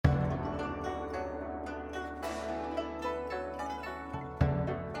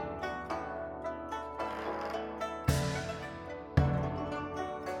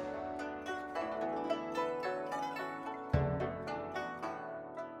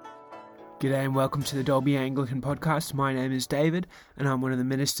G'day and welcome to the Dalby Anglican Podcast. My name is David and I'm one of the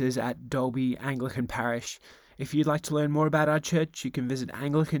ministers at Dalby Anglican Parish. If you'd like to learn more about our church, you can visit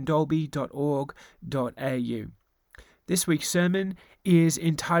anglicandalby.org.au. This week's sermon is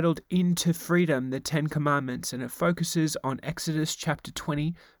entitled Into Freedom, the Ten Commandments, and it focuses on Exodus chapter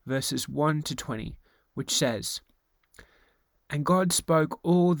 20, verses 1 to 20, which says, "And God spoke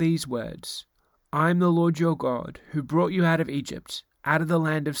all these words, I am the Lord your God, who brought you out of Egypt, out of the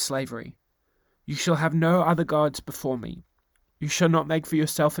land of slavery. You shall have no other gods before me. You shall not make for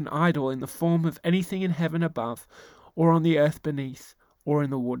yourself an idol in the form of anything in heaven above, or on the earth beneath, or in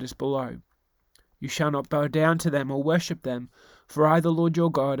the waters below. You shall not bow down to them or worship them, for I, the Lord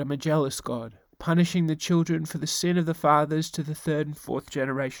your God, am a jealous God, punishing the children for the sin of the fathers to the third and fourth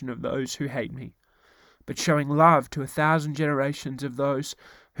generation of those who hate me, but showing love to 1,000 generations of those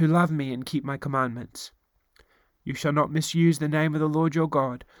who love me and keep my commandments. You shall not misuse the name of the Lord your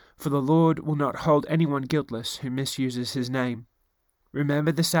God, for the Lord will not hold anyone guiltless who misuses his name.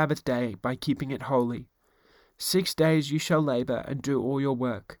 Remember the Sabbath day by keeping it holy. 6 days you shall labor and do all your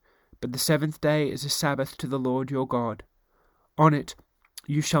work, but the seventh day is a Sabbath to the Lord your God. On it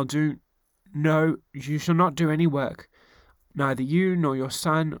you shall not do any work, neither you nor your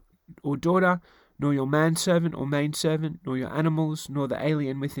son or daughter, nor your manservant or maidservant, nor your animals, nor the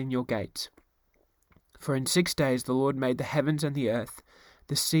alien within your gates. For in 6 days the Lord made the heavens and the earth,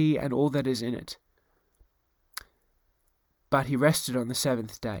 the sea and all that is in it. But he rested on the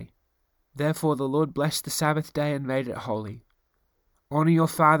seventh day. Therefore the Lord blessed the Sabbath day and made it holy. Honor your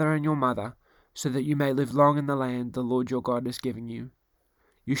father and your mother, so that you may live long in the land the Lord your God is giving you.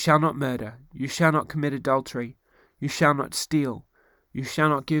 You shall not murder, you shall not commit adultery, you shall not steal, you shall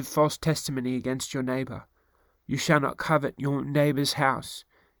not give false testimony against your neighbor, you shall not covet your neighbor's house,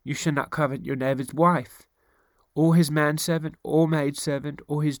 you shall not covet your neighbor's wife, or his manservant, or maidservant,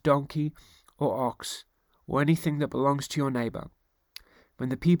 or his donkey, or ox, or anything that belongs to your neighbor." When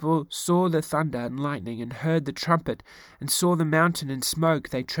the people saw the thunder and lightning, and heard the trumpet, and saw the mountain in smoke,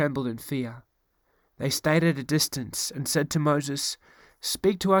 they trembled in fear. They stayed at a distance, and said to Moses,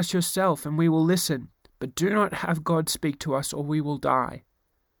 "Speak to us yourself, and we will listen, but do not have God speak to us, or we will die."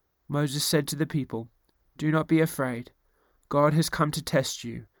 Moses said to the people, "Do not be afraid. God has come to test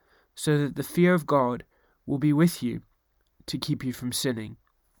you, so that the fear of God will be with you to keep you from sinning."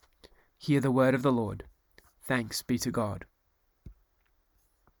 Hear the word of the Lord. Thanks be to God.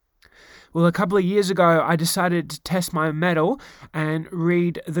 Well, a couple of years ago, I decided to test my mettle and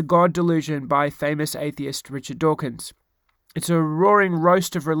read The God Delusion by famous atheist Richard Dawkins. It's a roaring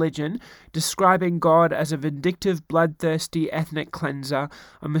roast of religion, describing God as a vindictive, bloodthirsty ethnic cleanser,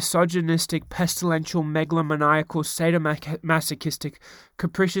 a misogynistic, pestilential, megalomaniacal, sadomasochistic,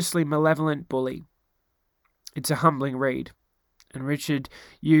 capriciously malevolent bully. It's a humbling read, and Richard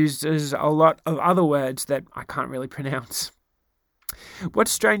uses a lot of other words that I can't really pronounce.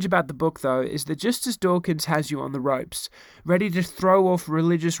 What's strange about the book, though, is that just as Dawkins has you on the ropes, ready to throw off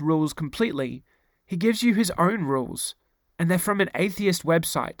religious rules completely, he gives you his own rules. And they're from an atheist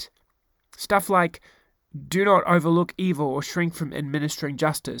website. Stuff like, do not overlook evil or shrink from administering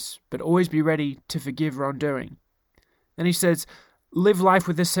justice, but always be ready to forgive wrongdoing. Then he says, live life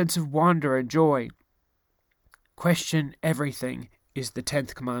with a sense of wonder and joy. Question everything is the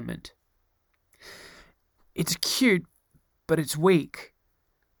 10th commandment. It's cute, but it's weak.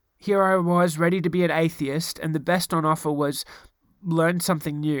 Here I was, ready to be an atheist, and the best on offer was learn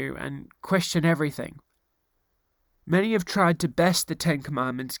something new and question everything. Many have tried to best the 10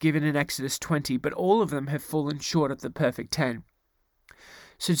 commandments given in Exodus 20, but all of them have fallen short of the perfect 10.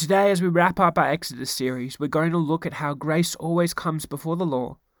 So today, as we wrap up our Exodus series, we're going to look at how grace always comes before the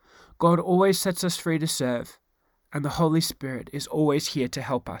law, God always sets us free to serve, and the Holy Spirit is always here to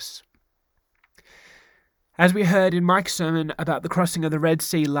help us. As we heard in Mike's sermon about the crossing of the Red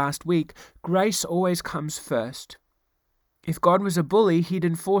Sea last week, grace always comes first. If God was a bully, he'd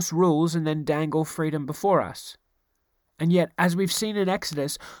enforce rules and then dangle freedom before us. And yet, as we've seen in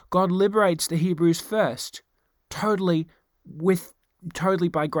Exodus, God liberates the Hebrews first, totally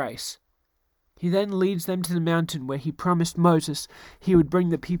by grace. He then leads them to the mountain where he promised Moses he would bring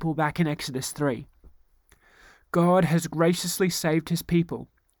the people back in Exodus 3. God has graciously saved his people,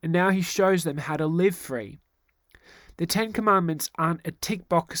 and now he shows them how to live free. The 10 Commandments aren't a tick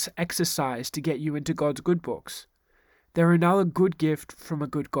box exercise to get you into God's good books. They're another good gift from a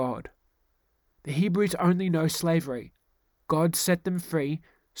good God. The Hebrews only know slavery. God set them free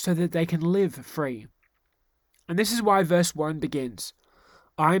so that they can live free. And this is why verse 1 begins,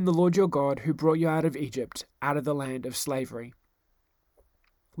 I am the Lord your God who brought you out of Egypt, out of the land of slavery.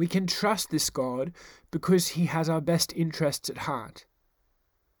 We can trust this God because he has our best interests at heart.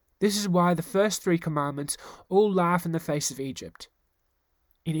 This is why the first 3 commandments all laugh in the face of Egypt.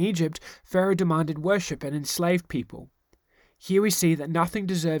 In Egypt, Pharaoh demanded worship and enslaved people. Here we see that nothing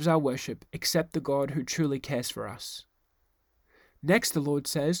deserves our worship except the God who truly cares for us. Next, the Lord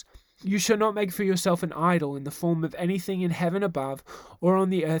says, "You shall not make for yourself an idol in the form of anything in heaven above, or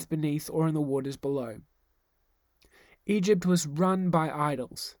on the earth beneath, or in the waters below." Egypt was run by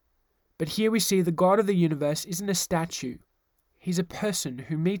idols. But here we see the God of the universe isn't a statue. He's a person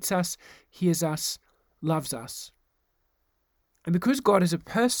who meets us, hears us, loves us. And because God is a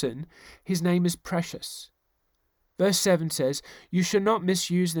person, his name is precious. Verse 7 says, "You shall not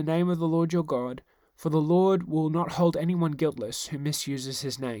misuse the name of the Lord your God, for the Lord will not hold anyone guiltless who misuses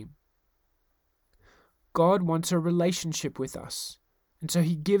his name." God wants a relationship with us, and so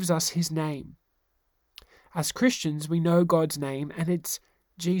he gives us his name. As Christians, we know God's name, and it's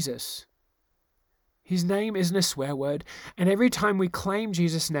Jesus. His name isn't a swear word, and every time we claim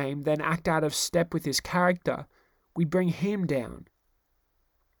Jesus' name, then act out of step with his character, we bring him down.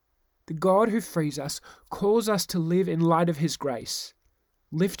 The God who frees us calls us to live in light of his grace,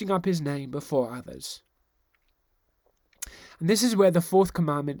 lifting up his name before others. And this is where the 4th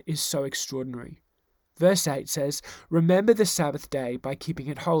commandment is so extraordinary. Verse 8 says, "Remember the Sabbath day by keeping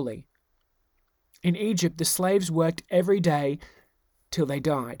it holy." In Egypt, the slaves worked every day till they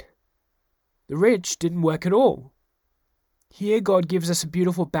died. The rich didn't work at all. Here God gives us a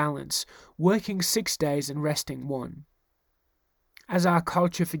beautiful balance, working 6 days and resting 1. As our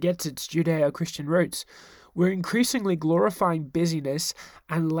culture forgets its Judeo-Christian roots, we're increasingly glorifying busyness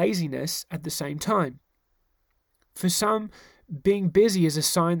and laziness at the same time. For some, being busy is a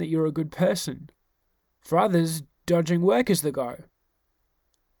sign that you're a good person. For others, dodging work is the go.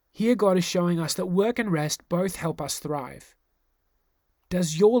 Here God is showing us that work and rest both help us thrive.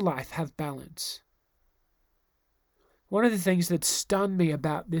 Does your life have balance? One of the things that stunned me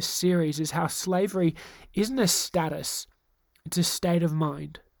about this series is how slavery isn't a status, it's a state of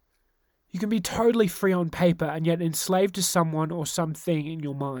mind. You can be totally free on paper and yet enslaved to someone or something in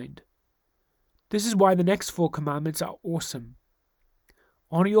your mind. This is why the next 4 commandments are awesome.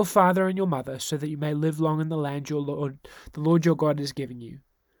 Honor your father and your mother so that you may live long in the land the Lord your God is giving you.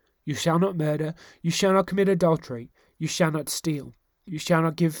 You shall not murder, you shall not commit adultery, you shall not steal, you shall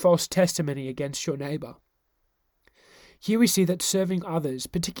not give false testimony against your neighbor. Here we see that serving others,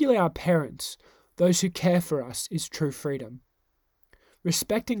 particularly our parents, those who care for us, is true freedom.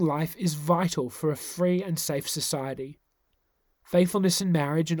 Respecting life is vital for a free and safe society. Faithfulness in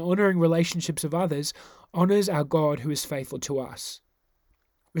marriage and honoring relationships of others honors our God who is faithful to us.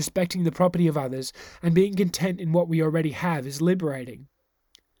 Respecting the property of others and being content in what we already have is liberating.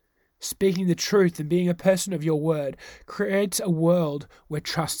 Speaking the truth and being a person of your word creates a world where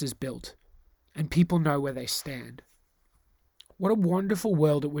trust is built and people know where they stand. What a wonderful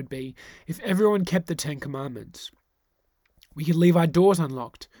world it would be if everyone kept the 10 Commandments. We could leave our doors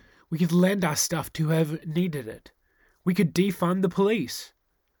unlocked. We could lend our stuff to whoever needed it. We could defund the police.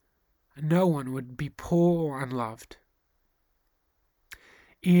 And no one would be poor or unloved.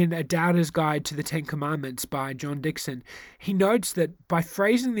 In A Doubter's Guide to the 10 Commandments by John Dixon, he notes that by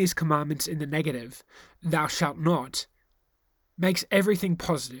phrasing these commandments in the negative, "thou shalt not," makes everything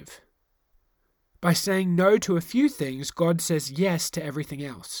positive. By saying no to a few things, God says yes to everything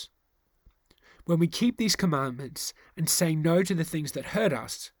else. When we keep these commandments and say no to the things that hurt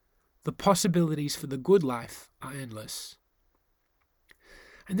us, the possibilities for the good life are endless.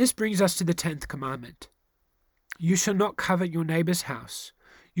 And this brings us to the 10th commandment. You shall not covet your neighbor's house.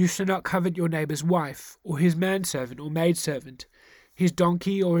 You shall not covet your neighbor's wife, or his manservant or maidservant, his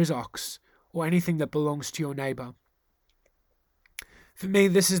donkey or his ox, or anything that belongs to your neighbor. For me,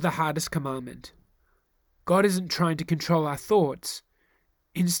 this is the hardest commandment. God isn't trying to control our thoughts.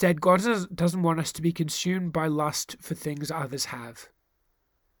 Instead, God doesn't want us to be consumed by lust for things others have.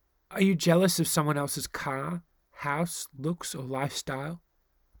 Are you jealous of someone else's car, house, looks, or lifestyle?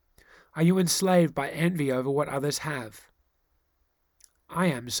 Are you enslaved by envy over what others have? I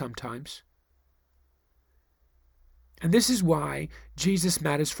am sometimes. And this is why Jesus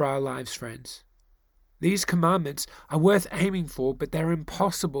matters for our lives, friends. These commandments are worth aiming for, but they're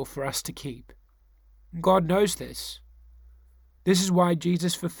impossible for us to keep. God knows this. This is why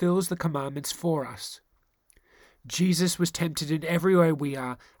Jesus fulfills the commandments for us. Jesus was tempted in every way we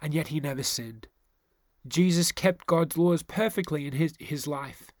are, and yet he never sinned. Jesus kept God's laws perfectly in his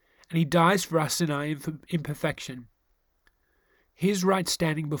life, and he dies for us in our imperfection. His right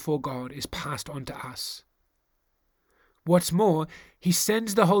standing before God is passed on to us. What's more, he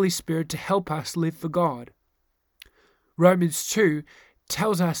sends the Holy Spirit to help us live for God. Romans 2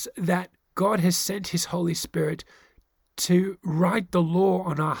 tells us that God has sent his Holy Spirit to write the law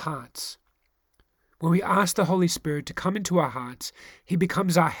on our hearts. When we ask the Holy Spirit to come into our hearts, he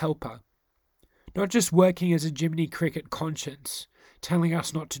becomes our helper, not just working as a Jiminy Cricket conscience, telling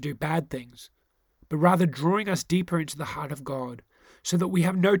us not to do bad things, but rather drawing us deeper into the heart of God so that we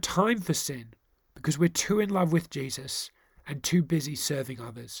have no time for sin because we're too in love with Jesus and too busy serving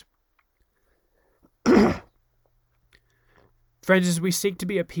others. Friends, as we seek to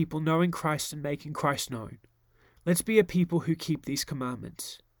be a people knowing Christ and making Christ known, let's be a people who keep these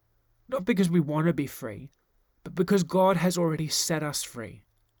commandments. Not because we want to be free, but because God has already set us free.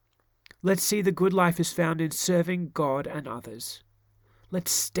 Let's see the good life is found in serving God and others.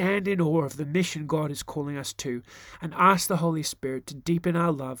 Let's stand in awe of the mission God is calling us to and ask the Holy Spirit to deepen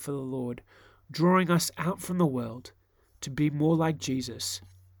our love for the Lord, drawing us out from the world to be more like Jesus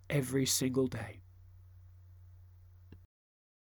every single day.